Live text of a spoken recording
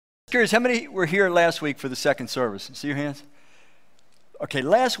Curious, how many were here last week for the second service? See your hands? Okay,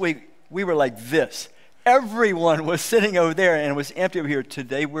 last week we were like this. Everyone was sitting over there and it was empty over here.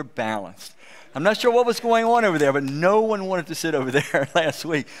 Today we're balanced. I'm not sure what was going on over there, but no one wanted to sit over there last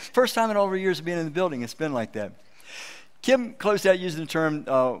week. First time in over years of being in the building, it's been like that. Kim closed out using the term,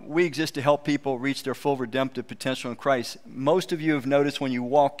 we exist to help people reach their full redemptive potential in Christ. Most of you have noticed when you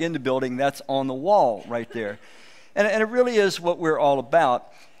walk in the building, that's on the wall right there. And it really is what we're all about.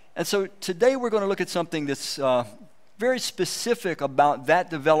 And so today we're going to look at something that's very specific about that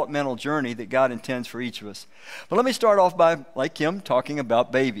developmental journey that God intends for each of us. But let me start off by, like Kim, talking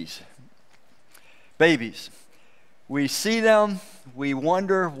about babies. Babies. We see them, we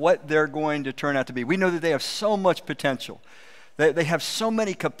wonder what they're going to turn out to be. We know that they have so much potential. They have so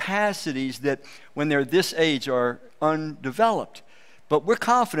many capacities that when they're this age are undeveloped. But we're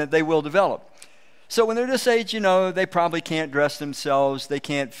confident they will develop. So when they're this age, you know, they probably can't dress themselves, they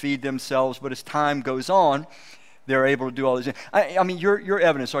can't feed themselves, but as time goes on, they're able to do all these things. I mean, you're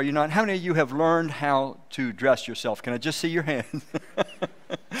evidence, are you not? How many of you have learned how to dress yourself? Can I just see your hand?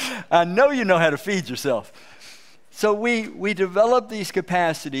 I know you know how to feed yourself. So we develop these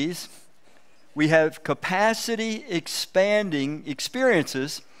capacities. We have capacity expanding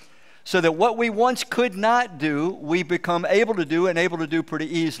experiences so that what we once could not do, we become able to do and able to do pretty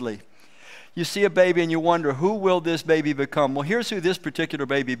easily. You see a baby and you wonder, who will this baby become? Well, here's who this particular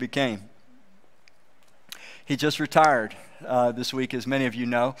baby became. He just retired this week, as many of you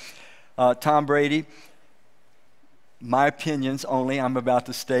know. Tom Brady, my opinions only, I'm about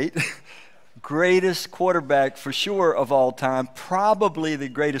to state. Greatest quarterback for sure of all time, probably the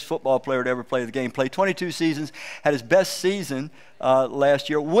greatest football player to ever play the game. Played 22 seasons, had his best season last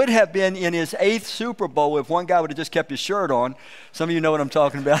year. Would have been in his 8th Super Bowl if one guy would have just kept his shirt on. Some of you know what I'm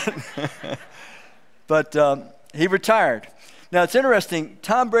talking about. But he retired. Now it's interesting,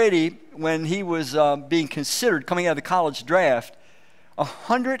 Tom Brady, when he was being considered coming out of the college draft,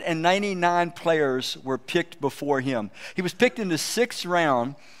 199 players were picked before him. He was picked in the 6th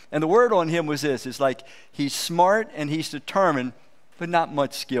round. And the word on him was this, it's like he's smart and he's determined, but not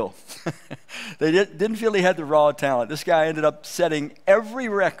much skill. They didn't feel he had the raw talent. This guy ended up setting every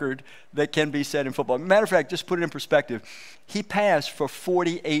record that can be set in football. Matter of fact, just put it in perspective, he passed for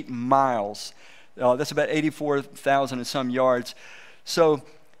 48 miles. That's about 84,000 and some yards. So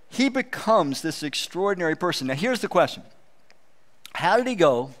he becomes this extraordinary person. Now here's the question. How did he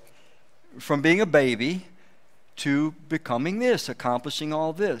go from being a baby to becoming this, accomplishing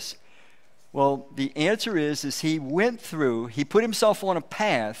all this? Well, the answer is he put himself on a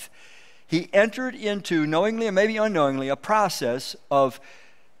path. He entered into, knowingly and maybe unknowingly, a process of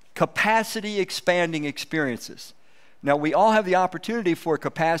capacity expanding experiences. Now, we all have the opportunity for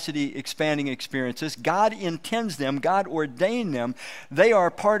capacity expanding experiences. God intends them. God ordained them. They are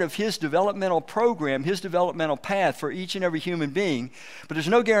part of His developmental program, His developmental path for each and every human being. But there's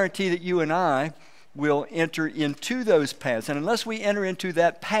no guarantee that you and I will enter into those paths. And unless we enter into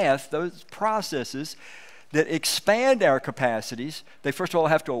that path, those processes that expand our capacities, they first of all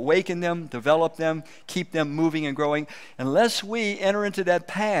have to awaken them, develop them, keep them moving and growing. Unless we enter into that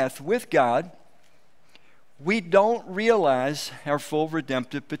path with God, we don't realize our full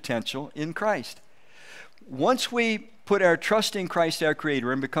redemptive potential in Christ. Once we put our trust in Christ, our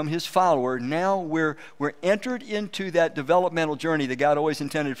Creator, and become His follower, now we're entered into that developmental journey that God always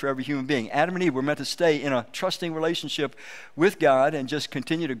intended for every human being. Adam and Eve were meant to stay in a trusting relationship with God and just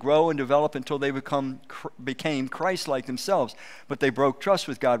continue to grow and develop until they became Christ-like themselves. But they broke trust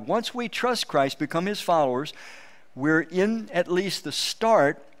with God. Once we trust Christ, become His followers, we're in at least the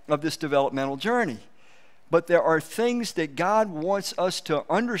start of this developmental journey. But there are things that God wants us to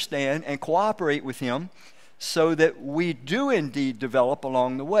understand and cooperate with Him so that we do indeed develop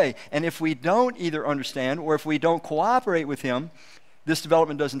along the way. And if we don't either understand or if we don't cooperate with Him, this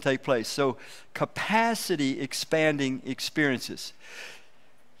development doesn't take place. So capacity expanding experiences.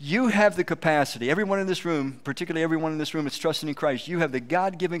 You have the capacity, everyone in this room, particularly everyone in this room that's trusting in Christ, you have the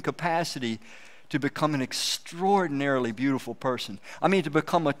God-given capacity to become an extraordinarily beautiful person. I mean, to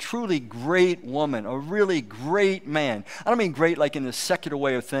become a truly great woman, a really great man. I don't mean great like in the secular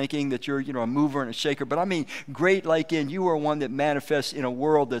way of thinking that you're, a mover and a shaker, but I mean great like in you are one that manifests in a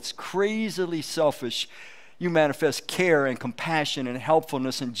world that's crazily selfish. You manifest care and compassion and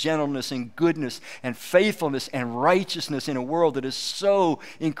helpfulness and gentleness and goodness and faithfulness and righteousness in a world that is so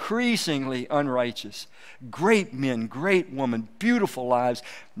increasingly unrighteous. Great men, great women, beautiful lives.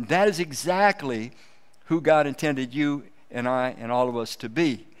 That is exactly who God intended you and I and all of us to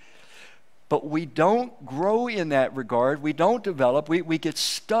be. But we don't grow in that regard. We don't develop. We get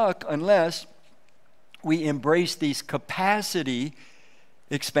stuck unless we embrace these capacity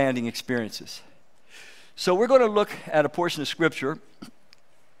expanding experiences. So we're going to look at a portion of Scripture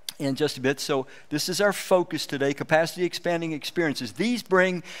in just a bit. So this is our focus today, capacity expanding experiences. These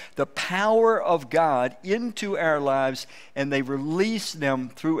bring the power of God into our lives, and they release them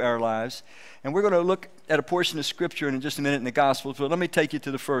through our lives. And we're going to look at a portion of Scripture in just a minute in the Gospels, but let me take you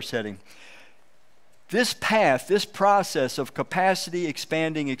to the first heading. This path, this process of capacity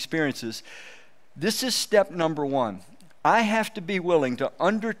expanding experiences, this is step number one. I have to be willing to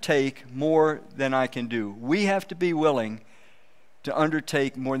undertake more than I can do. We have to be willing to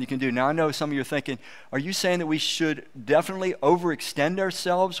undertake more than you can do. Now, I know some of you are thinking, are you saying that we should definitely overextend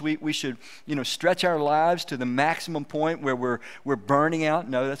ourselves? We should, stretch our lives to the maximum point where we're burning out?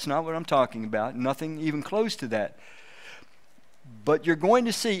 No, that's not what I'm talking about. Nothing even close to that. But you're going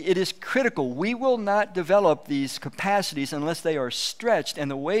to see it is critical. We will not develop these capacities unless they are stretched. And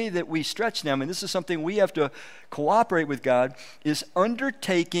the way that we stretch them, and this is something we have to cooperate with God, is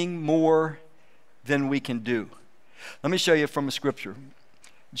undertaking more than we can do. Let me show you from a scripture.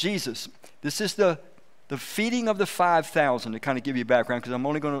 Jesus, this is the feeding of the 5,000, to kind of give you a background, because I'm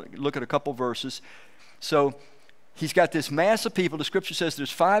only going to look at a couple verses. So he's got this mass of people. The scripture says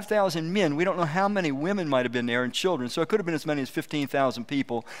there's 5,000 men. We don't know how many women might have been there and children. So it could have been as many as 15,000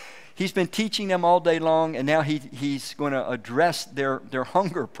 people. He's been teaching them all day long, and now he's going to address their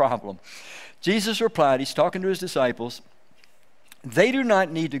hunger problem. Jesus replied, he's talking to his disciples, they do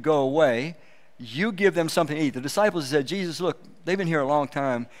not need to go away. You give them something to eat. The disciples said, Jesus, look, they've been here a long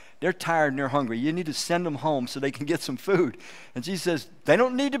time. They're tired and they're hungry. You need to send them home so they can get some food. And Jesus says, they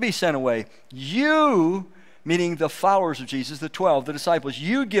don't need to be sent away. You, meaning the followers of Jesus, the 12, the disciples,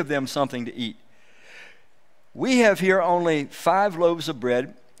 you give them something to eat. We have here only 5 loaves of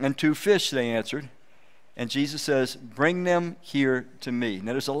bread and 2 fish, they answered. And Jesus says, bring them here to me.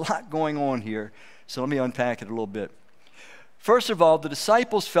 Now, there's a lot going on here, so let me unpack it a little bit. First of all, the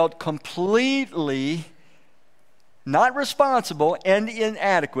disciples felt completely not responsible and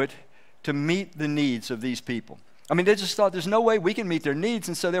inadequate to meet the needs of these people. I mean, they just thought there's no way we can meet their needs,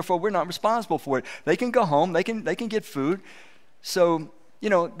 and so therefore we're not responsible for it. They can go home, they can get food. So,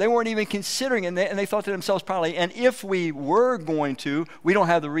 they weren't even considering it, and they thought to themselves probably, and if we were going to, we don't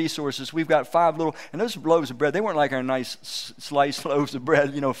have the resources. We've got 5 little, and those loaves of bread, they weren't like our nice sliced loaves of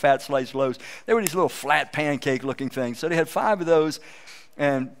bread, fat sliced loaves. They were these little flat pancake looking things. So they had 5 of those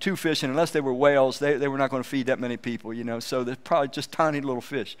and 2 fish, and unless they were whales, they were not going to feed that many people, so they're probably just tiny little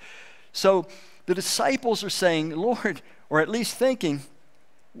fish. So the disciples are saying, Lord, or at least thinking,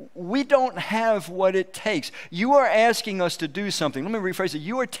 we don't have what it takes. You are asking us to do something. Let me rephrase it.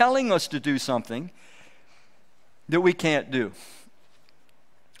 You are telling us to do something that we can't do.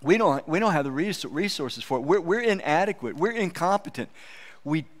 We don't have the resources for it. We're inadequate. We're incompetent.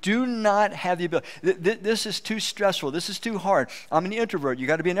 We do not have the ability. This is too stressful. This is too hard. I'm an introvert. You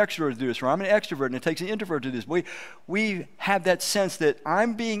got to be an extrovert to do this. Or I'm an extrovert, and it takes an introvert to do this. We have that sense that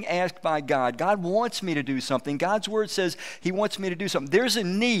I'm being asked by God. God wants me to do something. God's word says he wants me to do something. There's a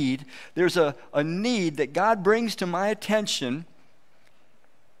need. There's a need that God brings to my attention.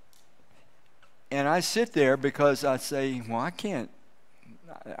 And I sit there because I say, well, I can't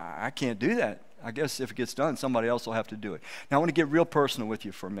do that. I guess if it gets done, somebody else will have to do it. Now, I want to get real personal with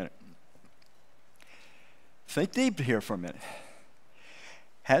you for a minute. Think deep here for a minute.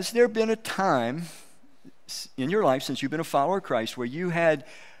 Has there been a time in your life since you've been a follower of Christ where you had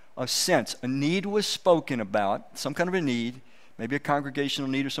a sense, a need was spoken about, some kind of a need, maybe a congregational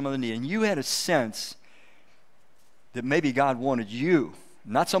need or some other need, and you had a sense that maybe God wanted you,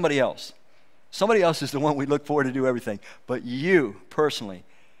 not somebody else. Somebody else is the one we look for to do everything, but you personally,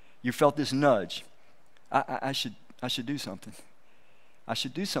 you felt this nudge. I should do something. I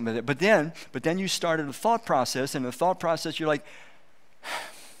should do something. But then you started a thought process, and the thought process you're like,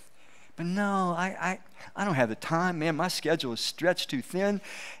 but no, I don't have the time, man. My schedule is stretched too thin,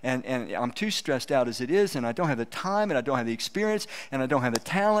 and I'm too stressed out as it is, and I don't have the time, and I don't have the experience, and I don't have the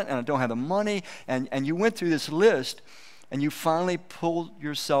talent, and I don't have the money. And you went through this list, and you finally pulled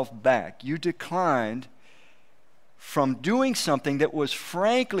yourself back. You declined from doing something that was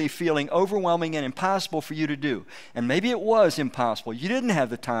frankly feeling overwhelming and impossible for you to do. And maybe it was impossible. You didn't have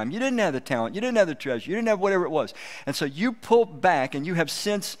the time. You didn't have the talent. You didn't have the treasure. You didn't have whatever it was. And so you pulled back, and you have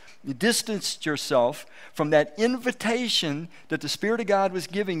since distanced yourself from that invitation that the Spirit of God was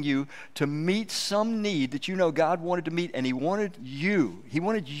giving you to meet some need that you know God wanted to meet, and he wanted you. He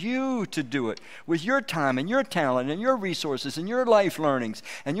wanted you to do it with your time and your talent and your resources and your life learnings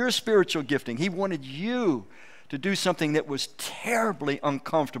and your spiritual gifting. He wanted you to do something that was terribly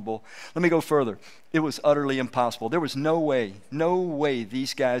uncomfortable. Let me go further. It was utterly impossible. There was no way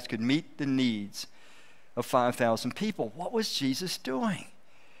these guys could meet the needs of 5,000 people. What was Jesus doing?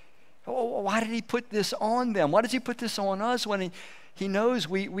 Why did he put this on them? Why does he put this on us when he knows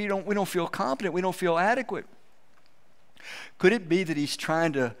we don't feel competent, we don't feel adequate? Could it be that he's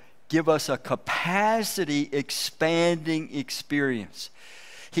trying to give us a capacity expanding experience?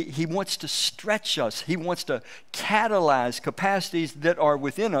 He wants to stretch us. He wants to catalyze capacities that are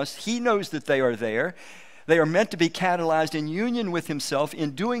within us. He knows that they are there. They are meant to be catalyzed in union with himself,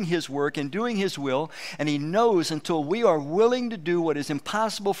 in doing his work, in doing his will. And he knows until we are willing to do what is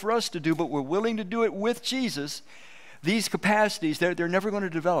impossible for us to do, but we're willing to do it with Jesus, these capacities, they're never going to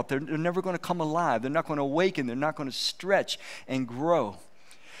develop. They're never going to come alive. They're not going to awaken. They're not going to stretch and grow.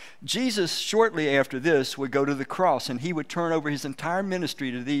 Jesus, shortly after this, would go to the cross, and he would turn over his entire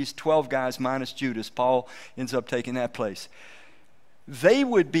ministry to these 12 guys minus Judas. Paul ends up taking that place. They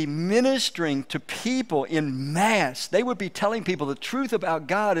would be ministering to people in mass. They would be telling people the truth about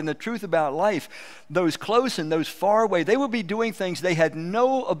God and the truth about life, those close and those far away. They would be doing things they had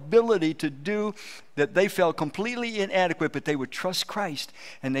no ability to do, that they felt completely inadequate, but they would trust Christ,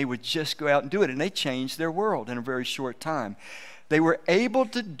 and they would just go out and do it. And they changed their world in a very short time. They were able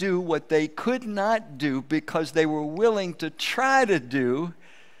to do what they could not do because they were willing to try to do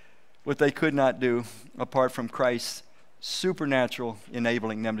what they could not do apart from Christ's supernatural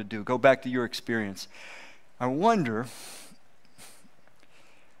enabling them to do. Go back to your experience. I wonder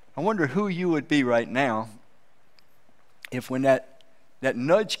who you would be right now if when that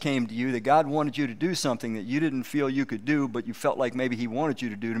nudge came to you that God wanted you to do something that you didn't feel you could do, but you felt like maybe he wanted you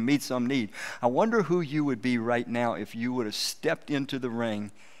to do to meet some need. I wonder who you would be right now if you would have stepped into the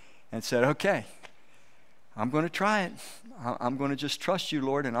ring and said, okay, I'm going to try it. I'm going to just trust you,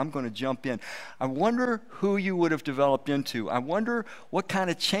 Lord, and I'm going to jump in. I wonder who you would have developed into. I wonder what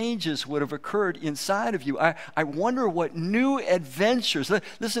kind of changes would have occurred inside of you. I wonder what new adventures.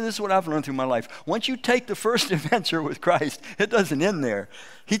 Listen, this is what I've learned through my life. Once you take the first adventure with Christ, it doesn't end there.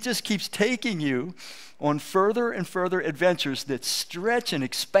 He just keeps taking you on further and further adventures that stretch and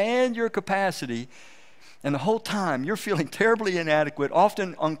expand your capacity. And the whole time, you're feeling terribly inadequate,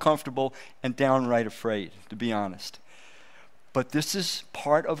 often uncomfortable, and downright afraid, to be honest. But this is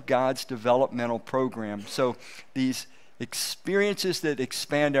part of God's developmental program. So these experiences that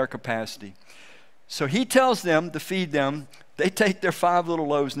expand our capacity. So he tells them to feed them. They take their 5 little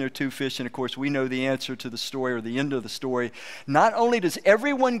loaves and their 2 fish, and of course we know the answer to the story, or the end of the story. Not only does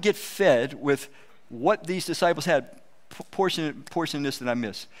everyone get fed with what these disciples had, portion of this that I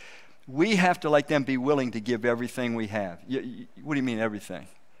missed. We have to, like them, be willing to give everything we have. What do you mean everything?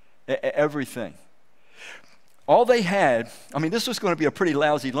 Everything. All they had, I mean, this was going to be a pretty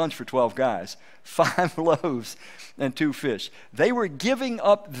lousy lunch for 12 guys. 5 loaves and 2 fish. They were giving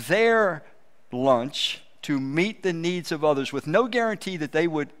up their lunch to meet the needs of others with no guarantee that they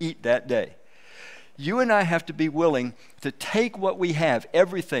would eat that day. You and I have to be willing to take what we have,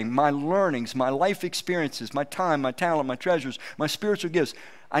 everything, my learnings, my life experiences, my time, my talent, my treasures, my spiritual gifts.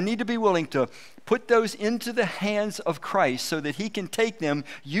 I need to be willing to put those into the hands of Christ so that he can take them,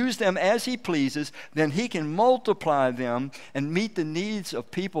 use them as he pleases, then he can multiply them and meet the needs of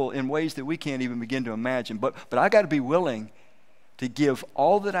people in ways that we can't even begin to imagine. But I got to be willing to give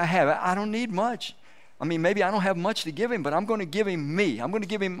all that I have. I don't need much. I mean, maybe I don't have much to give him, but I'm going to give him me. I'm going to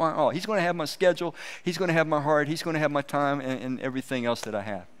give him my all. He's going to have my schedule. He's going to have my heart. He's going to have my time and everything else that I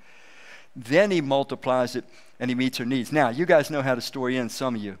have. Then he multiplies it and he meets her needs. Now, you guys know how the story ends,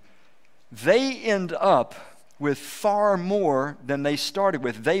 some of you. They end up with far more than they started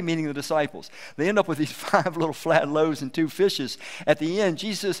with, they meaning the disciples. They end up with these 5 little flat loaves and 2 fishes. At the end,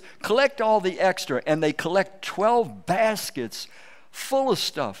 Jesus collect all the extra, and they collect 12 baskets full of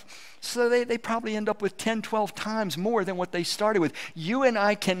stuff. So they probably end up with 10, 12 times more than what they started with. You and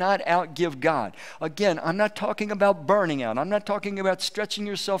I cannot outgive God. Again, I'm not talking about burning out. I'm not talking about stretching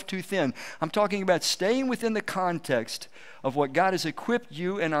yourself too thin. I'm talking about staying within the context of what God has equipped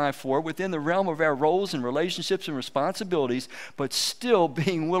you and I for, within the realm of our roles and relationships and responsibilities, but still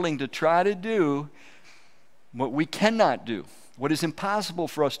being willing to try to do what we cannot do, what is impossible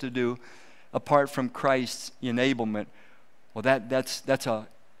for us to do apart from Christ's enablement. Well, that's a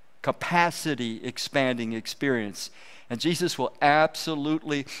capacity expanding experience. And Jesus will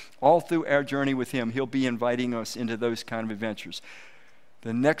absolutely, all through our journey with him, he'll be inviting us into those kind of adventures.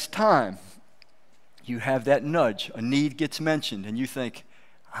 The next time you have that nudge, a need gets mentioned, and you think,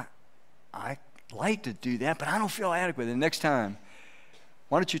 I like to do that, but I don't feel adequate. The next time,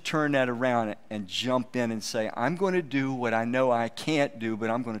 why don't you turn that around and jump in and say, I'm going to do what I know I can't do, but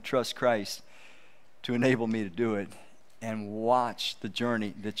I'm going to trust Christ to enable me to do it. And watch the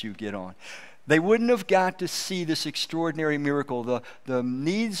journey that you get on. They wouldn't have got to see this extraordinary miracle. The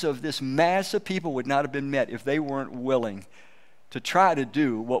needs of this mass of people would not have been met if they weren't willing to try to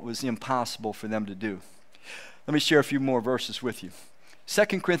do what was impossible for them to do. Let me share a few more verses with you. 2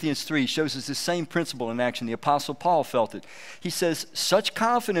 Corinthians 3 shows us the same principle in action. The Apostle Paul felt it. He says, such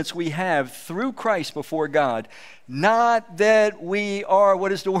confidence we have through Christ before God, not that we are,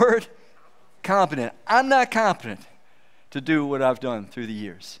 what is the word? Competent. I'm not competent to do what I've done through the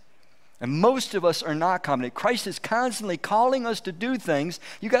years. And most of us are not competent. Christ is constantly calling us to do things.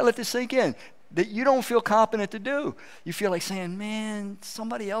 You got to let this sink in, that you don't feel competent to do. You feel like saying, man,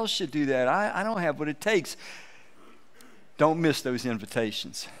 somebody else should do that. I don't have what it takes. Don't miss those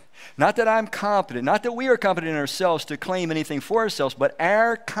invitations. Not that I'm competent, not that we are competent in ourselves to claim anything for ourselves, but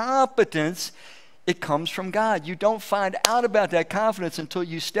our competence, it comes from God. You don't find out about that confidence until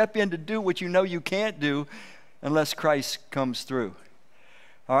you step in to do what you know you can't do unless Christ comes through.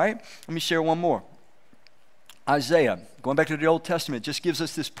 All right? Let me share one more. Isaiah, going back to the Old Testament, just gives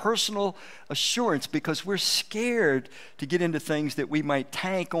us this personal assurance because we're scared to get into things that we might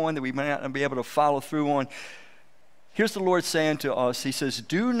tank on, that we might not be able to follow through on. Here's the Lord saying to us, he says,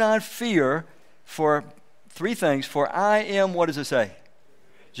 do not fear for three things, for I am, what does it say?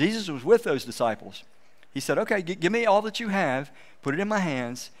 Jesus was with those disciples. He said, okay, give me all that you have, put it in my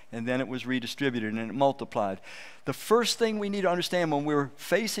hands, and then it was redistributed and it multiplied. The first thing we need to understand when we're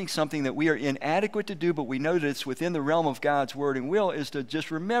facing something that we are inadequate to do, but we know that it's within the realm of God's word and will, is to just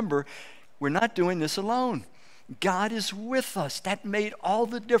remember we're not doing this alone. God is with us. That made all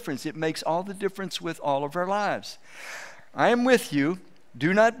the difference. It makes all the difference with all of our lives. I am with you.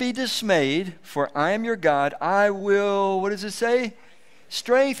 Do not be dismayed, for I am your God. I will, what does it say?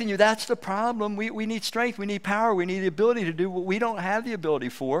 Strengthen you. That's the problem. We need strength. We need power. We need the ability to do what we don't have the ability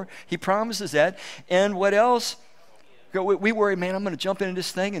for. He promises that. And what else? We worry, man, I'm going to jump into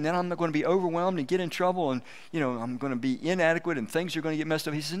this thing and then I'm going to be overwhelmed and get in trouble and, I'm going to be inadequate and things are going to get messed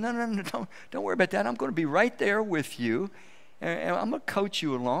up. He says, no, don't worry about that. I'm going to be right there with you and I'm going to coach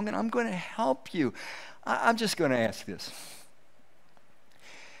you along and I'm going to help you. I'm just going to ask this.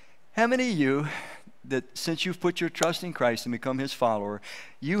 How many of you that since you've put your trust in Christ and become his follower,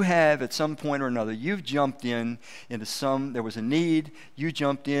 you have at some point or another, you've jumped into there was a need, you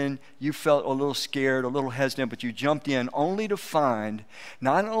jumped in, you felt a little scared, a little hesitant, but you jumped in only to find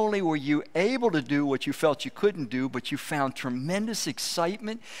not only were you able to do what you felt you couldn't do, but you found tremendous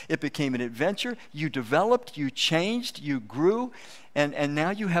excitement. It became an adventure. You developed, you changed, you grew, and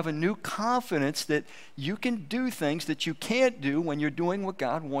now you have a new confidence that you can do things that you can't do when you're doing what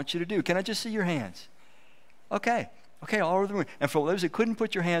God wants you to do. Can I just see your hands? Okay, all over the room. And for those that couldn't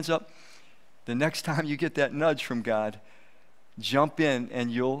put your hands up, the next time you get that nudge from God, jump in and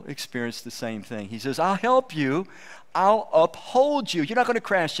you'll experience the same thing. He says, I'll help you. I'll uphold you. You're not going to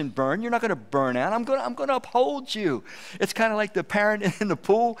crash and burn. You're not going to burn out. I'm going to uphold you. It's kind of like the parent in the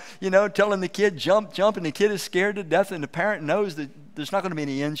pool, telling the kid, jump, and the kid is scared to death, and the parent knows that there's not going to be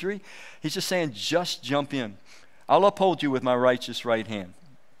any injury. He's just saying, just jump in. I'll uphold you with my righteous right hand.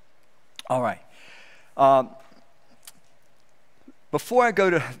 All right. Before I go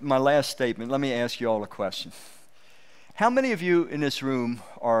to my last statement, let me ask you all a question. How many of you in this room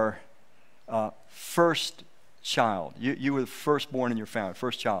are first child? You were the firstborn in your family,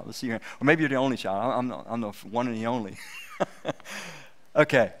 first child. Let's see your hand. Or maybe you're the only child. I'm the one and the only.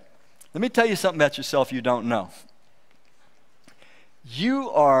 Okay. Let me tell you something about yourself you don't know. You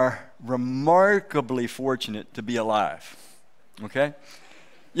are remarkably fortunate to be alive. Okay?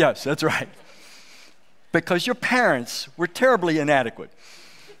 Yes, that's right. Because your parents were terribly inadequate.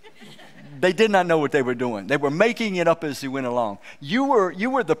 They did not know what they were doing. They were making it up as they went along. You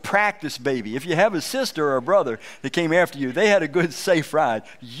were the practice baby. If you have a sister or a brother that came after you, they had a good, safe ride.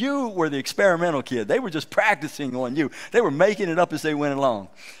 You were the experimental kid. They were just practicing on you. They were making it up as they went along.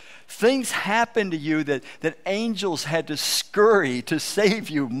 Things happened to you that angels had to scurry to save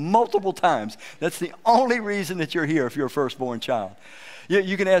you multiple times. That's the only reason that you're here if you're a firstborn child.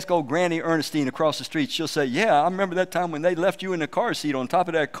 You can ask old Granny Ernestine across the street. She'll say, yeah, I remember that time when they left you in the car seat on top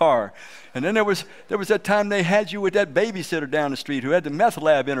of that car. And then there was that time they had you with that babysitter down the street who had the meth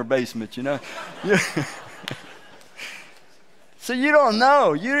lab in her basement, So you don't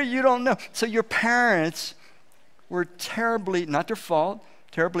know. You don't know. So your parents were terribly, not their fault,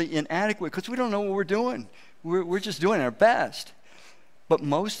 terribly inadequate because we don't know what we're doing. We're just doing our best. But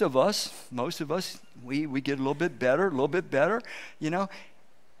most of us, we get a little bit better,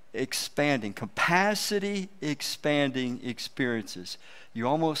 expanding, capacity expanding experiences. You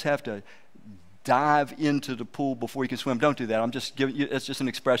almost have to dive into the pool before you can swim. Don't do that. I'm just giving you, that's just an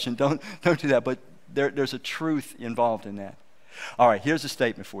expression. Don't do that. But there's a truth involved in that. All right, here's a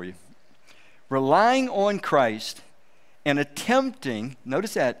statement for you. Relying on Christ and attempting,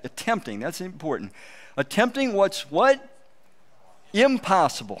 notice that, attempting, that's important. Attempting what?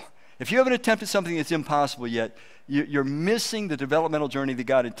 impossible. If you haven't attempted something that's impossible yet, you're missing the developmental journey that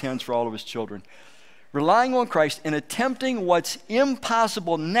God intends for all of his children. Relying on Christ and attempting what's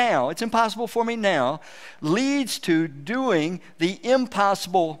impossible now, it's impossible for me now, leads to doing the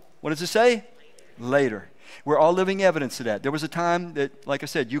impossible, what does it say? Later. We're all living evidence of that. There was a time that, like I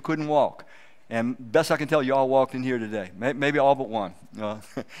said, you couldn't walk. And best I can tell, you all walked in here today. Maybe all but one.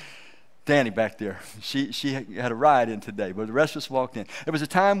 Danny back there, she had a ride in today, but the rest of us walked in. There was a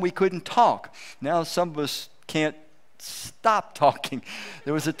time we couldn't talk. Now some of us can't stop talking.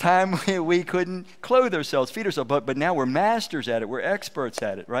 There was a time we couldn't clothe ourselves, feed ourselves, but now we're masters at it. We're experts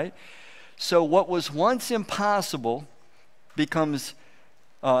at it, right? So what was once impossible becomes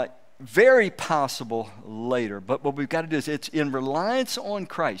very possible later. But what we've got to do is it's in reliance on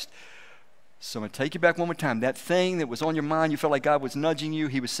Christ. So I'm going to take you back one more time. That thing that was on your mind, you felt like God was nudging you.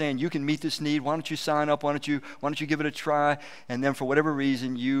 He was saying, you can meet this need. Why don't you sign up? Why don't you give it a try? And then for whatever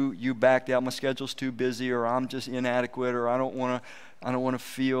reason, you backed out. My schedule's too busy, or I'm just inadequate, or I don't want to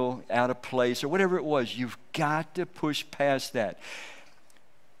feel out of place, or whatever it was. You've got to push past that.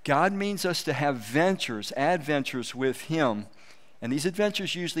 God means us to have ventures, adventures with him. And these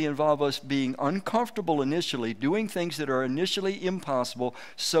adventures usually involve us being uncomfortable initially, doing things that are initially impossible,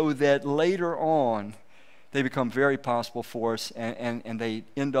 so that later on they become very possible for us, and they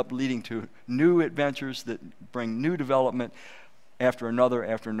end up leading to new adventures that bring new development after another,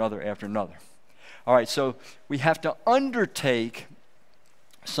 after another, after another. All right, so we have to undertake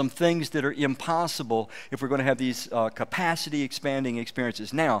some things that are impossible if we're going to have these capacity expanding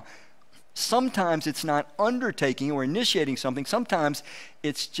experiences. Now, sometimes it's not undertaking or initiating something. Sometimes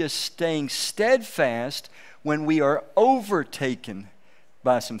it's just staying steadfast when we are overtaken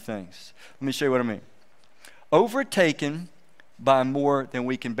by some things. Let me show you what I mean. Overtaken by more than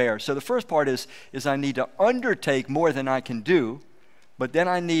we can bear. So the first part is I need to undertake more than I can do, but then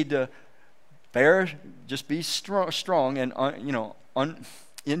I need to bear, just be strong and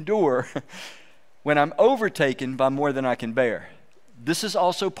endure when I'm overtaken by more than I can bear. This is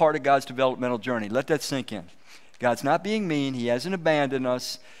also part of God's developmental journey. Let that sink in. God's not being mean. He hasn't abandoned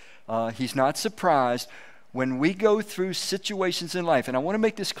us. He's not surprised. When we go through situations in life, and I want to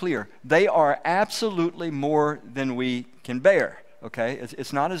make this clear, they are absolutely more than we can bear, okay?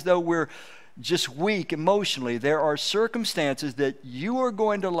 It's not as though we're just weak emotionally. There are circumstances that you are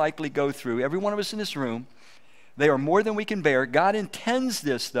going to likely go through, every one of us in this room. They are more than we can bear. God intends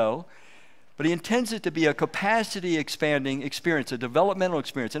this, though. But he intends it to be a capacity expanding experience, a developmental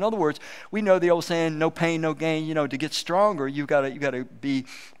experience. In other words, we know the old saying, no pain, no gain. You know, to get stronger, you've got to be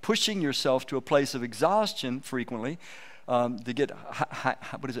pushing yourself to a place of exhaustion frequently to get,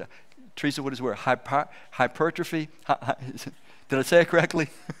 what is it? Teresa, what is the word? Hypertrophy? Did I say it correctly?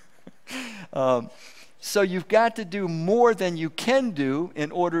 So you've got to do more than you can do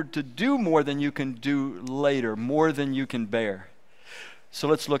in order to do more than you can do later, more than you can bear. So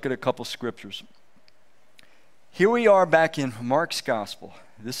let's look at a couple scriptures. Here we are back in Mark's gospel.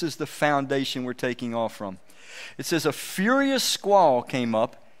 This is the foundation we're taking off from. It says, a furious squall came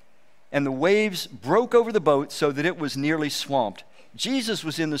up, and the waves broke over the boat so that it was nearly swamped. Jesus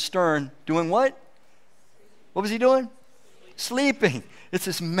was in the stern doing what? What was he doing? Sleeping. It's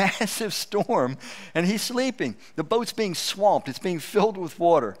this massive storm, and he's sleeping. The boat's being swamped. It's being filled with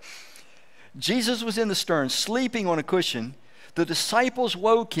water. Jesus was in the stern, sleeping on a cushion. The disciples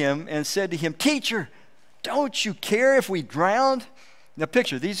woke him and said to him, Teacher, don't you care if we drowned? Now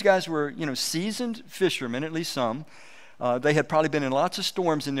picture, these guys were, seasoned fishermen, at least some. They had probably been in lots of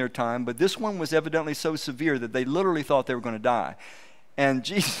storms in their time, but this one was evidently so severe that they literally thought they were going to die. And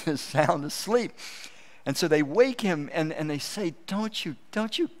Jesus is sound asleep. And so they wake him and they say, don't you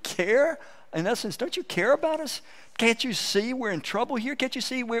care? In essence, don't you care about us? Can't you see we're in trouble here? Can't you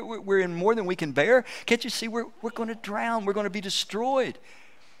see we're in more than we can bear? Can't you see we're going to drown? We're going to be destroyed.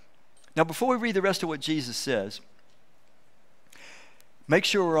 Now, before we read the rest of what Jesus says, make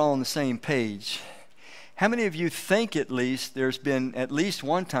sure we're all on the same page. How many of you think at least there's been at least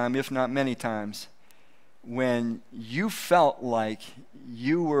one time, if not many times, when you felt like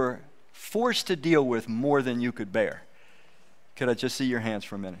you were forced to deal with more than you could bear? Could I just see your hands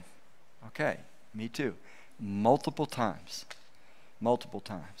for a minute? Okay, me too. Multiple times. Multiple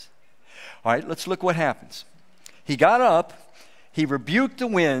times. All right, let's look what happens. He got up, he rebuked the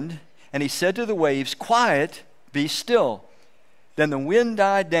wind, and he said to the waves, Quiet, be still. Then the wind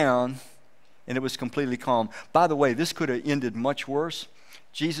died down, and it was completely calm. By the way, this could have ended much worse.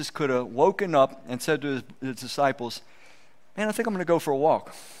 Jesus could have woken up and said to his disciples, Man, I think I'm going to go for a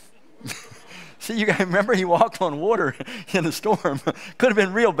walk. See, you guys remember he walked on water in the storm. Could have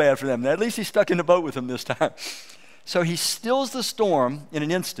been real bad for them. At least he stuck in the boat with them this time. So he stills the storm in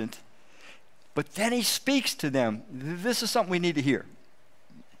an instant, but then he speaks to them. This is something we need to hear.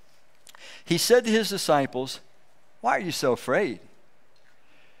 He said to his disciples, "Why are you so afraid?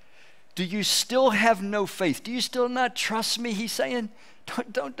 Do you still have no faith? Do you still not trust me?" He's saying,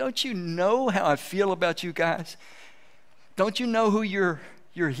 don't you know how I feel about you guys? Don't you know who you're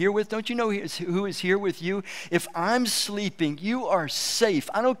here with? Don't you know who is here with you? If I'm sleeping, you are safe.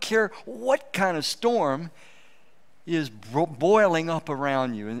 I don't care what kind of storm is boiling up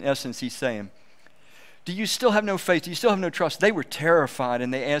around you. In essence, he's saying, do you still have no faith? Do you still have no trust? They were terrified,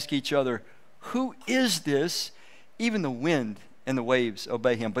 and they asked each other, "Who is this? Even the wind and the waves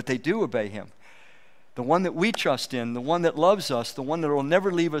obey him." But they do obey him. The one that we trust in, the one that loves us, the one that will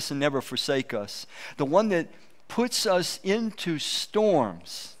never leave us and never forsake us, the one that puts us into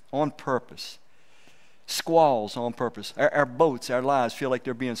storms on purpose, squalls on purpose. Our boats, our lives feel like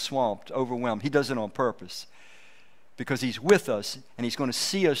they're being swamped, overwhelmed. He does it on purpose because he's with us and he's going to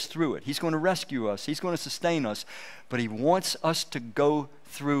see us through it. He's going to rescue us. He's going to sustain us, but he wants us to go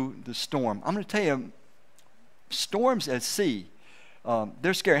through the storm. I'm going to tell you, storms at sea,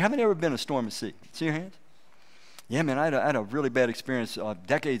 they're scary. How many ever been in a storm at sea? See your hands? Yeah, man, I had a really bad experience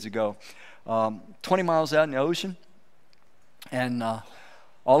decades ago. 20 miles out in the ocean, and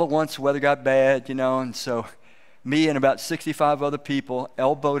all at once the weather got bad, and so me and about 65 other people,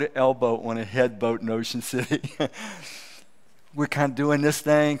 elbow to elbow on a headboat in Ocean City. We're kind of doing this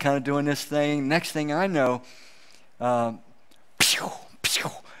thing, Next thing I know,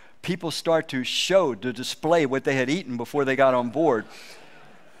 people start to display what they had eaten before they got on board.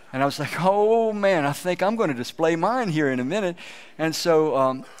 And I was like, oh man, I think I'm going to display mine here in a minute. And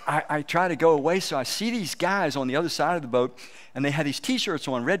so I try to go away. So I see these guys on the other side of the boat, and they had these T-shirts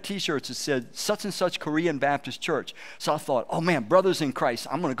on, red T-shirts that said such and such Korean Baptist Church. So I thought, oh man, brothers in Christ,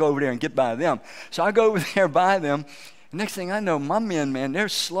 I'm going to go over there and get by them. So I go over there by them. Next thing I know, my men, man, they're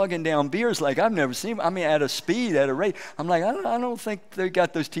slugging down beers like I've never seen. I mean, at a speed, at a rate. I'm like, I don't think they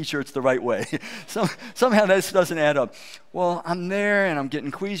got those T-shirts the right way. Somehow this doesn't add up. Well, I'm there, and I'm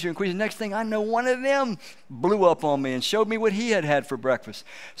getting queasier and queasier. Next thing I know, one of them blew up on me and showed me what he had for breakfast.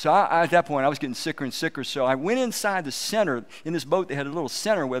 So at that point, I was getting sicker and sicker. So I went inside the center. In this boat, they had a little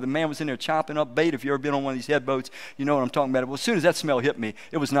center where the man was in there chopping up bait. If you've ever been on one of these head boats, you know what I'm talking about. Well, as soon as that smell hit me,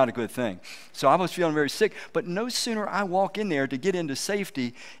 it was not a good thing. So I was feeling very sick. But no sooner I walk in there to get into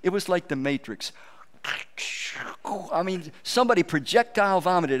safety, it was like the Matrix. I mean, somebody projectile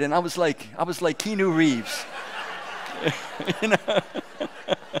vomited, and I was like Keanu Reeves.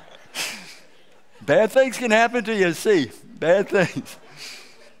 Bad things can happen to you, see, bad things.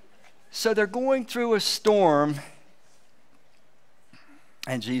 So they're going through a storm,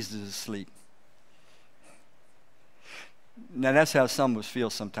 and Jesus is asleep. Now that's how some of us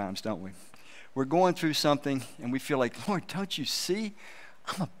feel sometimes, don't we? We're going through something, and we feel like, Lord, don't you see?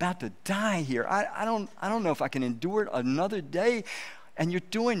 I'm about to die here. I don't know if I can endure it another day. And you're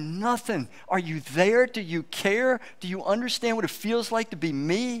doing nothing. Are you there? Do you care? Do you understand what it feels like to be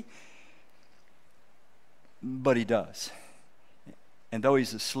me? But he does. And though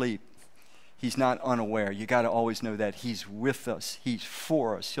he's asleep, he's not unaware. You got to always know that he's with us. He's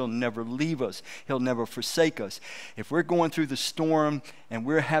for us. He'll never leave us. He'll never forsake us. If we're going through the storm and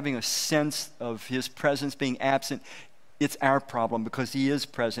we're having a sense of his presence being absent, it's our problem, because he is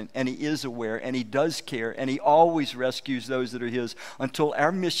present and he is aware and he does care and he always rescues those that are his until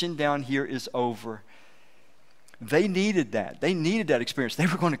our mission down here is over. They needed that. They needed that experience. They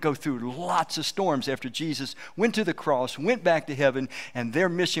were going to go through lots of storms after Jesus went to the cross, went back to heaven, and their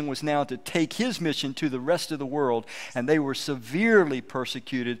mission was now to take his mission to the rest of the world. And they were severely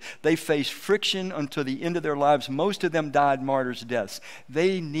persecuted. They faced friction until the end of their lives. Most of them died martyrs' deaths.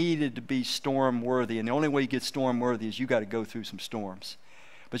 They needed to be storm worthy. And the only way you get storm worthy is you got to go through some storms.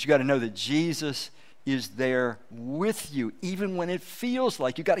 But you got to know that Jesus is there with you, even when it feels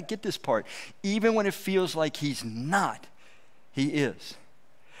like, you got to get this part, even when it feels like he's not, he is.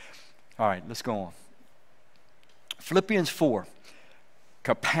 All right, let's go on. Philippians 4,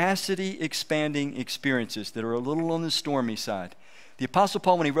 capacity expanding experiences that are a little on the stormy side. The Apostle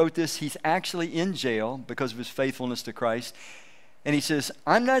Paul, when he wrote this, he's actually in jail because of his faithfulness to Christ. And he says,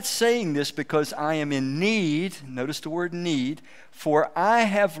 I'm not saying this because I am in need, notice the word need, for I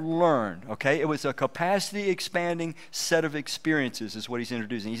have learned, okay? It was a capacity expanding set of experiences is what he's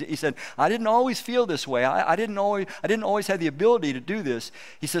introducing. He said, I didn't always feel this way. I didn't always have the ability to do this.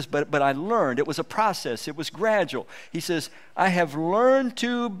 He says, but I learned. It was a process. It was gradual. He says, I have learned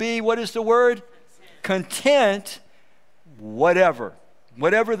to be, what is the word? Content, whatever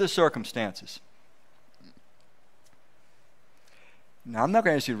the circumstances. Now, I'm not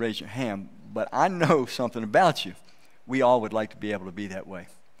going to ask you to raise your hand, but I know something about you. We all would like to be able to be that way.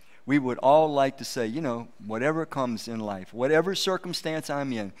 We would all like to say, whatever comes in life, whatever circumstance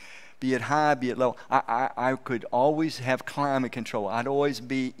I'm in, be it high, be it low, I could always have climate control. I'd always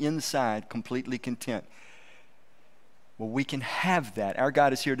be inside completely content. Well, we can have that. Our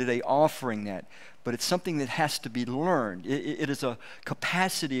God is here today offering that. But it's something that has to be learned. It is a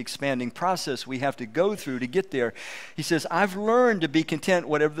capacity expanding process we have to go through to get there. He says, I've learned to be content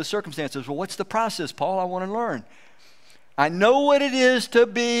whatever the circumstances. Well, what's the process, Paul? I want to learn. I know what it is to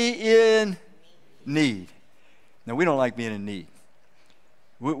be in need. Now, we don't like being in need.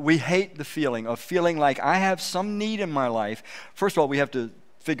 We hate the feeling of feeling like I have some need in my life. First of all, we have to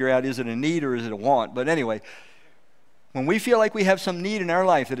figure out, is it a need or is it a want? But anyway, when we feel like we have some need in our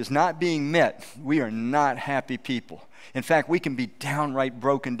life that is not being met, we are not happy people. In fact, we can be downright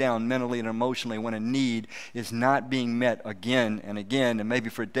broken down mentally and emotionally when a need is not being met again and again, and maybe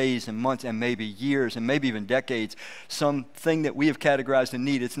for days and months and maybe years and maybe even decades. Something that we have categorized a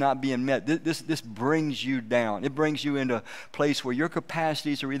need, it's not being met. This brings you down. It brings you into a place where your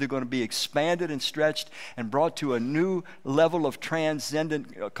capacities are either going to be expanded and stretched and brought to a new level of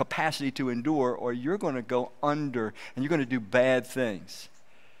transcendent capacity to endure, or you're going to go under and you're going to do bad things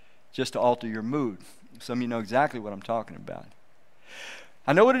just to alter your mood. Some of you know exactly what I'm talking about.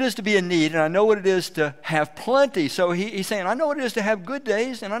 I know what it is to be in need, and I know what it is to have plenty. So he's saying, I know what it is to have good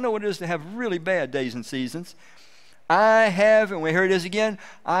days, and I know what it is to have really bad days and seasons. I have, and here it is again,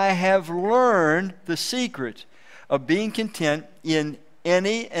 I have learned the secret of being content in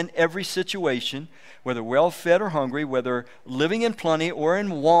any and every situation, whether well-fed or hungry, whether living in plenty or in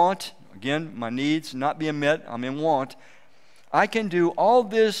want. Again, my needs not being met, I'm in want. I can do all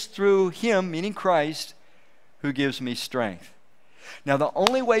this through Him, meaning Christ, who gives me strength. Now, the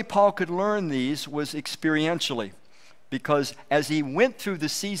only way Paul could learn these was experientially, because as he went through the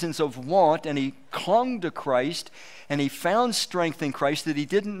seasons of want and he clung to Christ and he found strength in Christ that he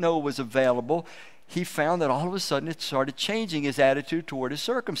didn't know was available, he found that all of a sudden it started changing his attitude toward his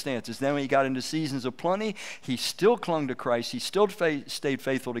circumstances. Then when he got into seasons of plenty, he still clung to Christ. He still stayed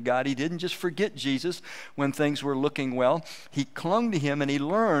faithful to God. He didn't just forget Jesus when things were looking well. He clung to Him, and he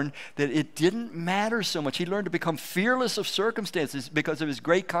learned that it didn't matter so much. He learned to become fearless of circumstances because of his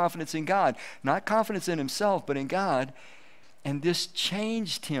great confidence in God. Not confidence in himself, but in God. And this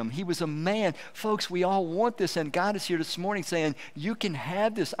changed him. He was a man. Folks, we all want this, and God is here this morning saying, you can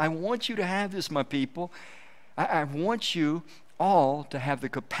have this. I want you to have this, my people. I want you all to have the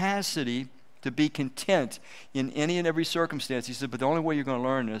capacity to be content in any and every circumstance. He said, but the only way you're going to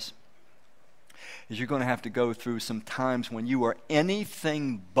learn this is you're going to have to go through some times when you are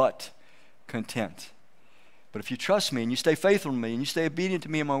anything but content. But if you trust me and you stay faithful to me and you stay obedient to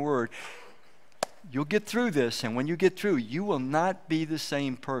me and my word, you'll get through this, and when you get through, you will not be the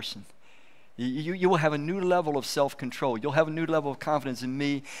same person. You will have a new level of self-control. You'll have a new level of confidence in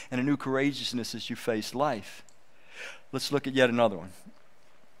me and a new courageousness as you face life. Let's look at yet another one.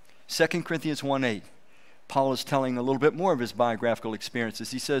 2 Corinthians 1:8. Paul is telling a little bit more of his biographical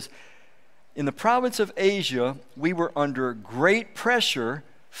experiences. He says, in the province of Asia, we were under great pressure,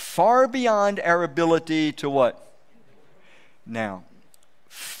 far beyond our ability to what? Now,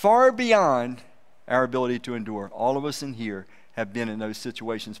 far beyond our ability to endure. All of us in here have been in those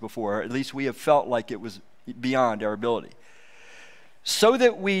situations before, or at least we have felt like it was beyond our ability. So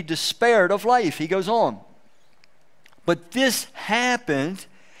that we despaired of life, he goes on. But this happened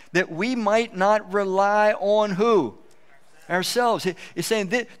that we might not rely on who? Ourselves. He's saying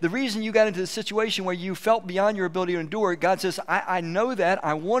that the reason you got into the situation where you felt beyond your ability to endure, God says, I know that.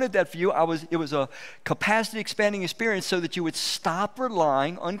 I wanted that for you. It was a capacity expanding experience so that you would stop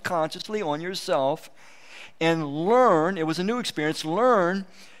relying unconsciously on yourself and learn. It was a new experience. Learn,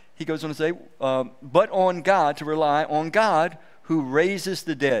 he goes on to say, but on God, to rely on God who raises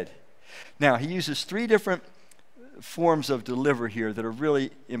the dead. Now, he uses three different forms of deliver here that are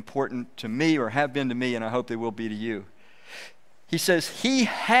really important to me, or have been to me, and I hope they will be to you. He says, He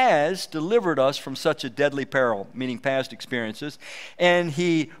has delivered us from such a deadly peril, meaning past experiences, and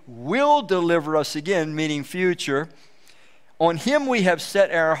He will deliver us again, meaning future. On Him we have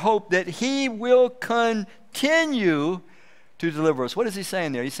set our hope that He will continue to deliver us. What is he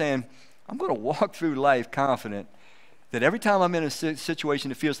saying there? He's saying, I'm going to walk through life confident that every time I'm in a situation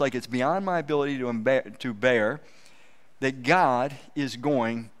that feels like it's beyond my ability to bear, that God is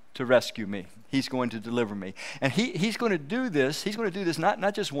going to rescue me. He's going to deliver me. And he's going to do this. He's going to do this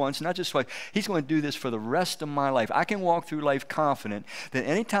not just once, not just twice. He's going to do this for the rest of my life. I can walk through life confident that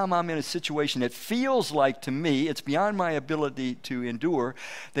anytime I'm in a situation that feels like to me it's beyond my ability to endure,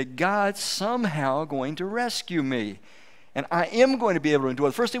 that God's somehow going to rescue me. And I am going to be able to endure.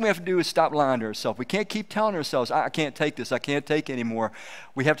 The first thing we have to do is stop lying to ourselves. We can't keep telling ourselves, I can't take this, I can't take anymore.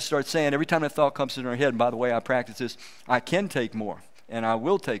 We have to start saying, every time that thought comes in our head, and by the way, I practice this, I can take more, and I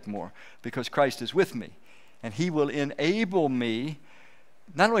will take more, because Christ is with me. And he will enable me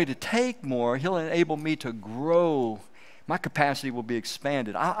not only to take more, he'll enable me to grow. My capacity will be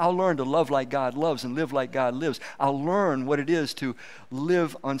expanded. I'll learn to love like God loves and live like God lives. I'll learn what it is to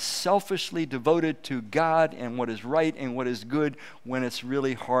live unselfishly devoted to God and what is right and what is good when it's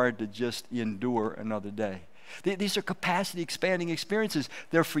really hard to just endure another day. These are capacity expanding experiences.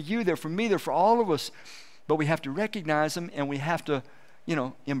 They're for you, they're for me, they're for all of us. But we have to recognize them, and we have to,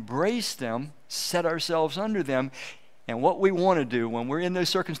 embrace them, set ourselves under them. And what we want to do when we're in those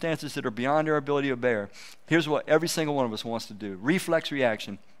circumstances that are beyond our ability to bear, here's what every single one of us wants to do. Reflex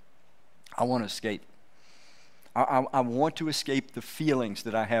reaction. I want to escape. I want to escape the feelings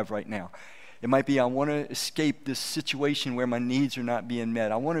that I have right now. It might be I want to escape this situation where my needs are not being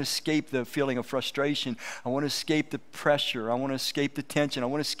met. I want to escape the feeling of frustration. I want to escape the pressure. I want to escape the tension. I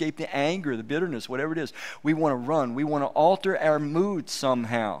want to escape the anger, the bitterness, whatever it is. We want to run. We want to alter our mood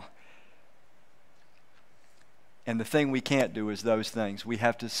somehow. And the thing we can't do is those things. We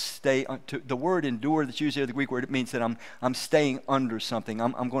have to stay, the word endure that's used here, the Greek word, it means that I'm staying under something.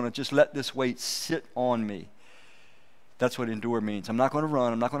 I'm going to just let this weight sit on me. That's what endure means. I'm not going to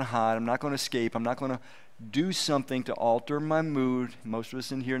run. I'm not going to hide. I'm not going to escape. I'm not going to do something to alter my mood. Most of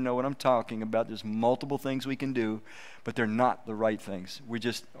us in here know what I'm talking about. There's multiple things we can do, but they're not the right things. We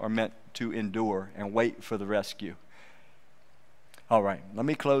just are meant to endure and wait for the rescue. All right, let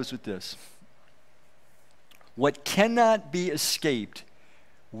me close with this. What cannot be escaped,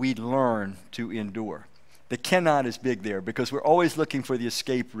 we learn to endure. The cannot is big there because we're always looking for the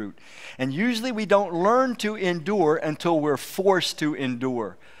escape route. And usually we don't learn to endure until we're forced to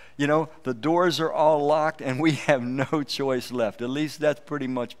endure. The doors are all locked and we have no choice left. At least that's pretty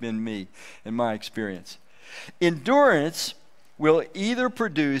much been me in my experience. Endurance will either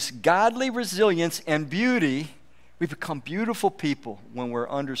produce godly resilience and beauty. We become beautiful people when we're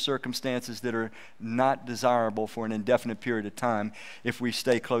under circumstances that are not desirable for an indefinite period of time if we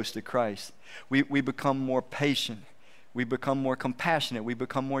stay close to Christ. We become more patient. We become more compassionate. We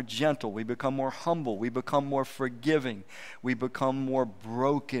become more gentle. We become more humble. We become more forgiving. We become more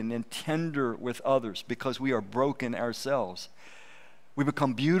broken and tender with others because we are broken ourselves. We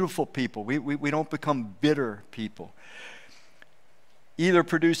become beautiful people. We don't become bitter people. Either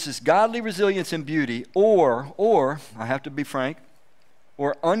produces godly resilience and beauty, or, I have to be frank,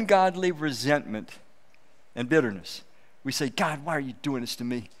 or ungodly resentment and bitterness. We say, God, why are you doing this to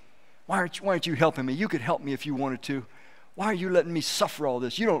me? Why aren't you helping me? You could help me if you wanted to. Why are you letting me suffer all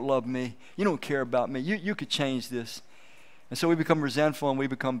this? You don't love me. You don't care about me. You could change this. And so we become resentful and we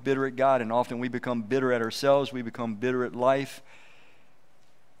become bitter at God, and often we become bitter at ourselves. We become bitter at life.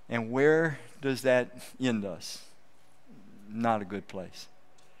 And where does that end us? Not a good place.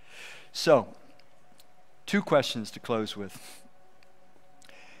 So, 2 questions to close with.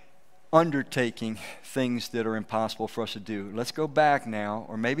 Undertaking things that are impossible for us to do. Let's go back now,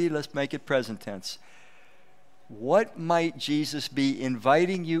 or maybe let's make it present tense. What might Jesus be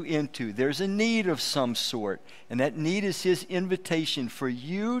inviting you into? There's a need of some sort, and that need is his invitation for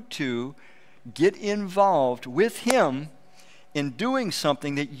you to get involved with him in doing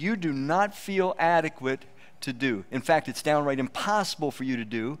something that you do not feel adequate to do. In fact, it's downright impossible for you to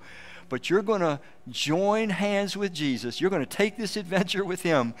do, but you're going to join hands with Jesus. You're going to take this adventure with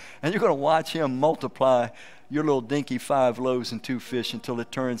him, and you're going to watch him multiply your little dinky 5 loaves and 2 fish until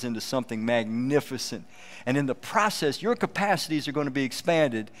it turns into something magnificent. And in the process, your capacities are going to be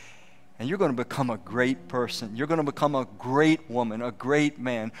expanded, and you're going to become a great person. You're going to become a great woman, a great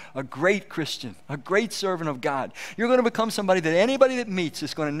man, a great Christian, a great servant of God. You're going to become somebody that anybody that meets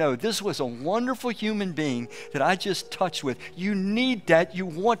is going to know, this was a wonderful human being that I just touched with. You need that. You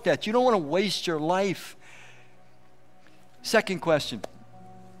want that. You don't want to waste your life. Second question.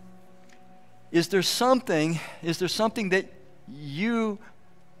 Is there something that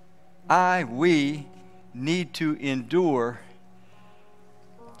we need to endure?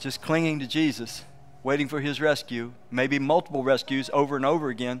 Just clinging to Jesus, waiting for his rescue, maybe multiple rescues over and over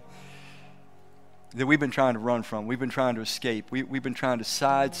again, that we've been trying to run from, we've been trying to escape, we've been trying to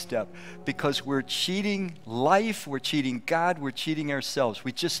sidestep because we're cheating life, we're cheating God, we're cheating ourselves.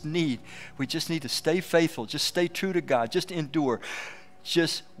 We just need to stay faithful, just stay true to God, just endure.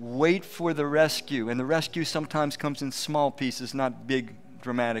 Just wait for the rescue. And the rescue sometimes comes in small pieces, not big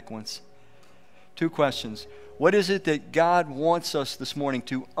dramatic ones. 2 questions. What is it that God wants us this morning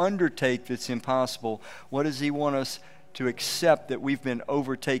to undertake that's impossible? What does he want us to accept that we've been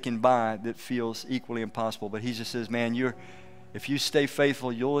overtaken by that feels equally impossible. But he just says, man, if you stay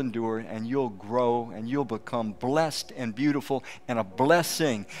faithful, you'll endure and you'll grow and you'll become blessed and beautiful and a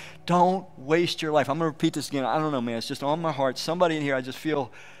blessing. Don't waste your life. I'm going to repeat this again. I don't know, man. It's just on my heart. Somebody in here, I just feel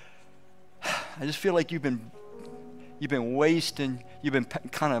like you've been wasting, you've been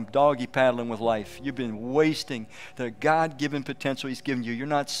kind of doggy paddling with life. You've been wasting the God-given potential he's given you. You're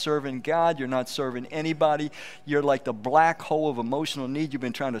not serving God. You're not serving anybody. You're like the black hole of emotional need. You've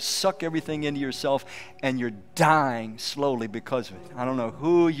been trying to suck everything into yourself, and you're dying slowly because of it. I don't know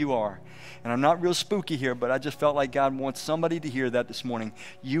who you are. And I'm not real spooky here, but I just felt like God wants somebody to hear that this morning.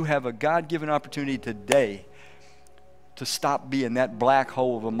 You have a God-given opportunity today to stop being that black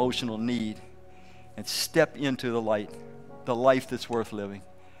hole of emotional need and step into the light, the life that's worth living.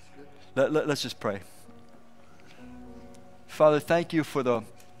 Let's just pray. Father, thank you for the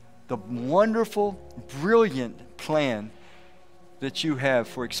wonderful, brilliant plan that you have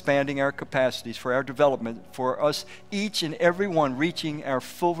for expanding our capacities, for our development, for us, each and every one, reaching our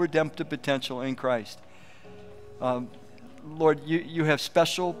full redemptive potential in Christ. Lord, you have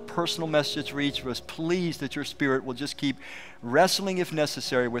special personal messages for each of us. Please that your Spirit will just keep wrestling, if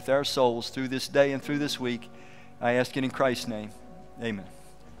necessary, with our souls through this day and through this week. I ask it in Christ's name. Amen.